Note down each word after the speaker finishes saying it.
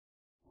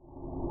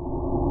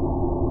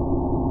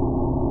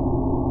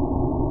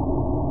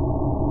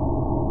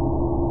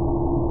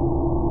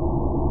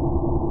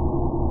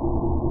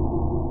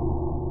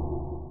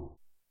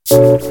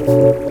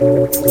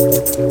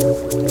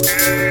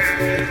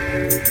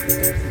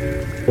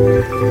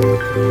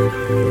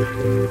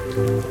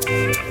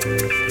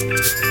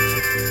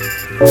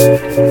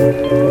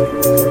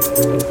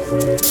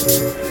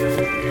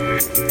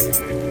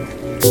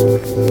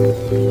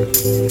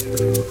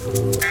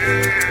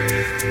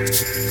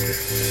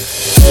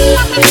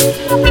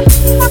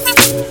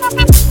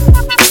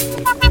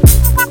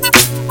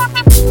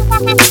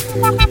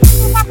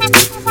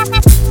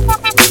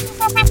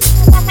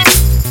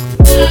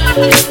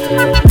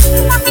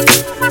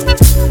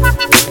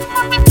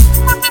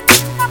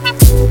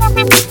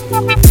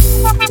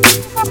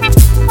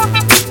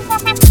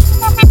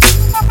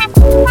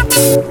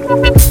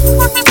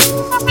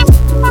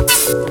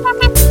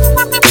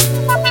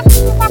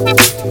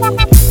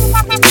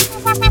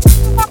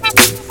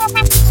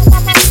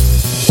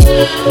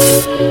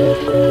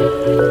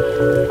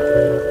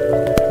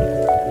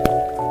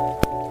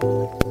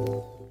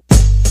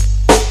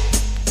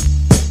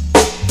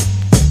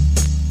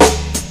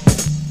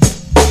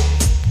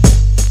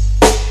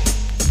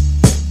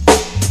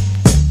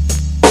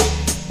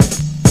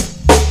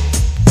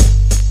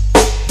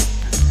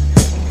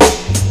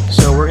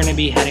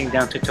Be heading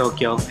down to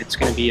Tokyo. It's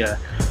going to be a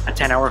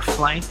 10-hour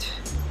flight.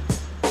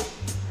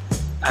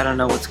 I don't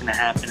know what's going to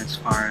happen as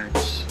far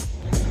as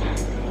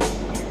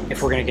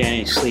if we're going to get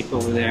any sleep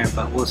over there,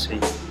 but we'll see.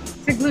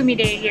 It's a gloomy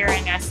day here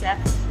in SF,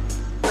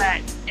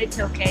 but it's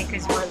okay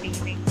because we're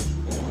leaving.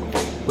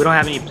 We don't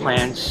have any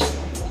plans.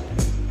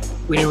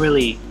 We didn't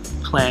really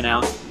plan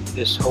out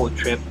this whole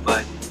trip,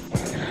 but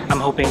I'm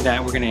hoping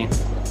that we're going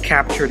to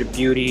capture the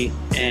beauty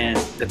and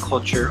the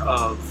culture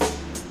of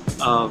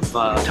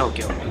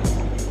Tokyo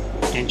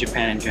and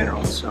Japan in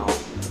general. So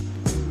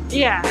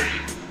yeah,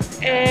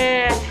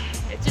 it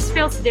just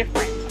feels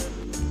different.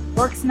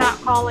 Work's not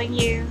calling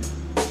you,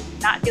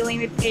 not dealing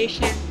with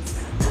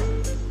patients,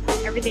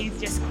 everything's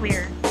just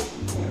clear.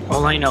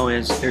 All I know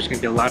is there's going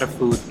to be a lot of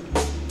food,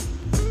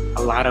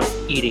 a lot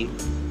of eating,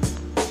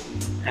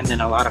 and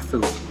then a lot of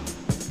food.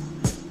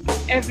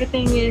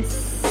 Everything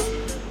is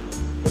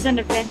an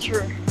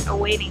adventure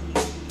awaiting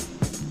you.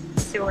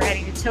 So we're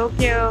heading to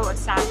Tokyo,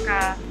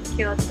 Osaka,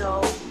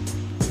 Kyoto,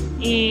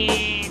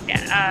 and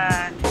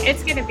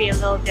it's gonna be a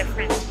little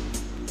different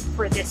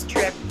for this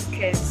trip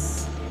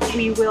because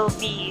we will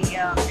be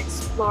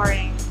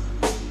exploring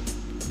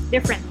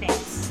different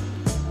things.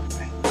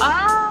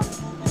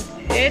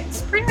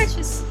 It's pretty much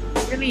just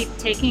really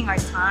taking our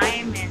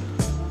time and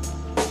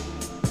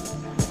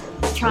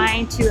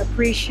trying to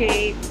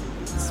appreciate,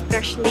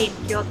 especially in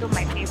Kyoto,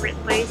 my favorite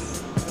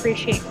place,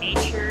 appreciate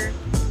nature,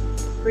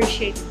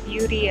 appreciate the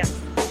beauty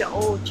of the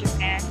old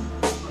Japan.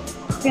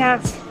 We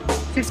have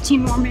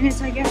 15 more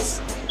minutes, I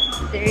guess.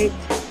 They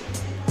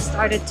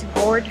started to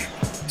board.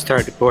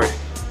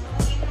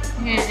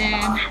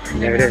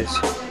 And there it is.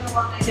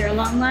 Is there a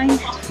long line?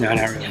 No,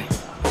 not really.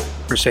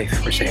 We're safe.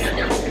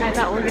 I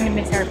thought we were gonna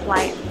miss our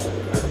flight.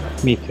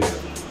 Me too.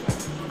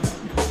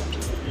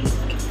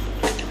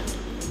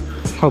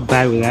 How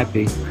bad would that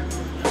be?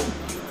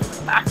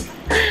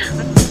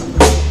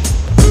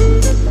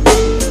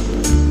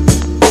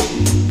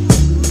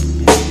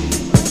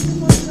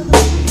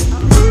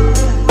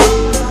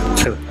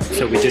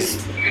 So we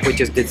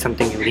just did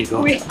something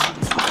illegal.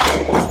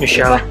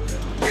 Michelle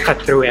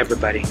cut through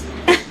everybody.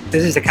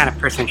 This is the kind of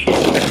person she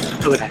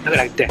is. Look at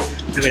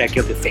that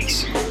guilty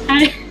face.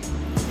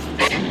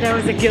 That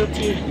was a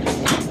guilty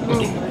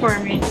move for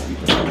me.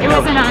 It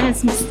was an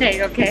honest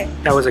mistake, okay?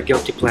 That was a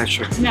guilty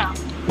pleasure. No.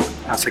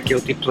 That was a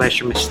guilty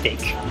pleasure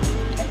mistake.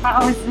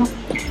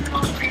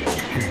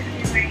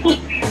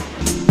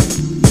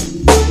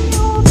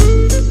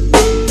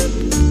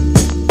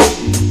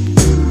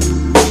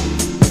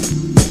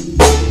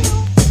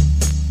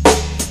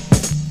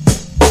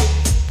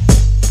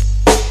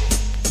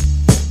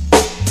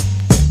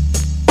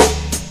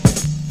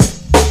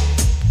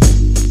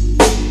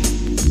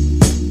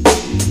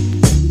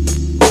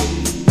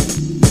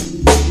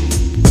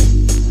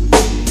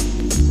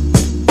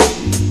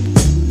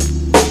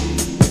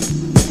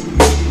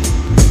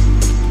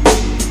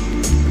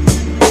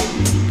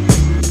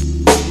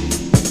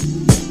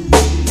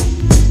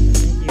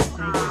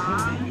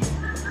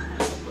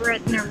 We're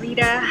at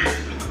Narita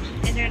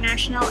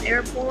International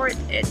Airport.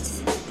 It's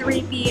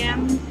 3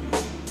 p.m.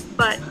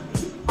 but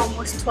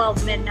almost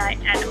 12 midnight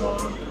at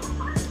home.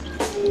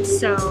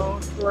 So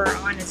we're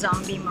on a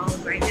zombie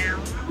mode right now.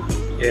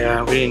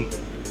 Yeah, we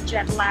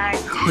Jet lag.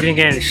 didn't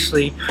get any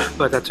sleep,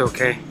 but that's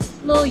okay.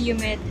 A little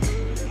humid.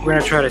 We're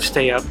gonna try to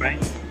stay up,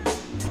 right?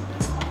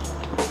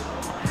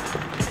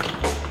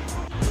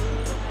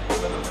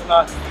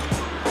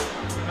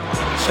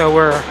 So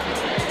we're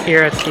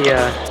here at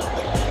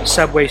the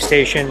subway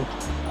station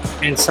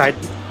inside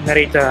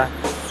Narita,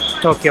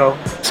 Tokyo.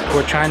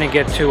 We're trying to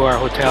get to our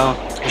hotel.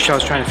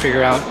 Michelle's trying to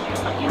figure out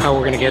how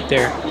we're gonna get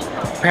there.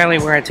 Apparently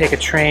we're gonna take a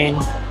train.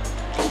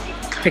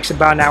 Takes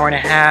about an hour and a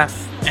half,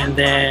 and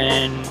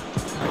then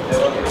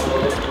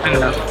I don't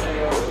know.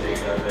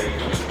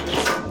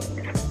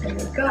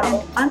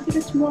 Go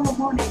until tomorrow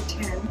morning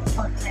 10.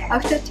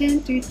 After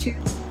 10 to 2.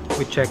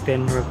 We checked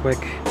in real quick.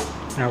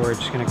 Now we're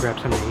just gonna grab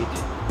something to eat.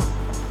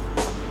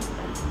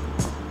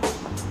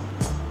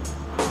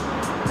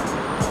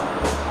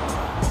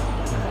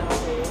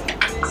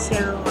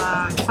 So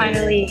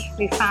finally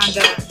we found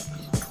a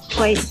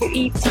place to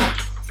eat.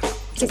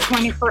 It's a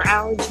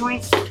 24-hour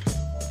joint.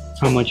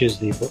 How much is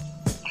the food?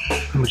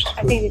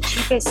 I think the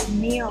cheapest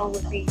meal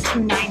would be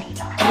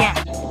 290 yen.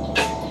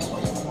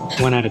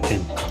 1 out of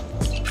 10.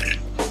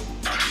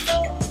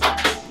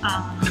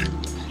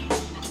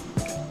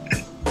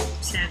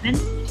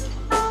 7.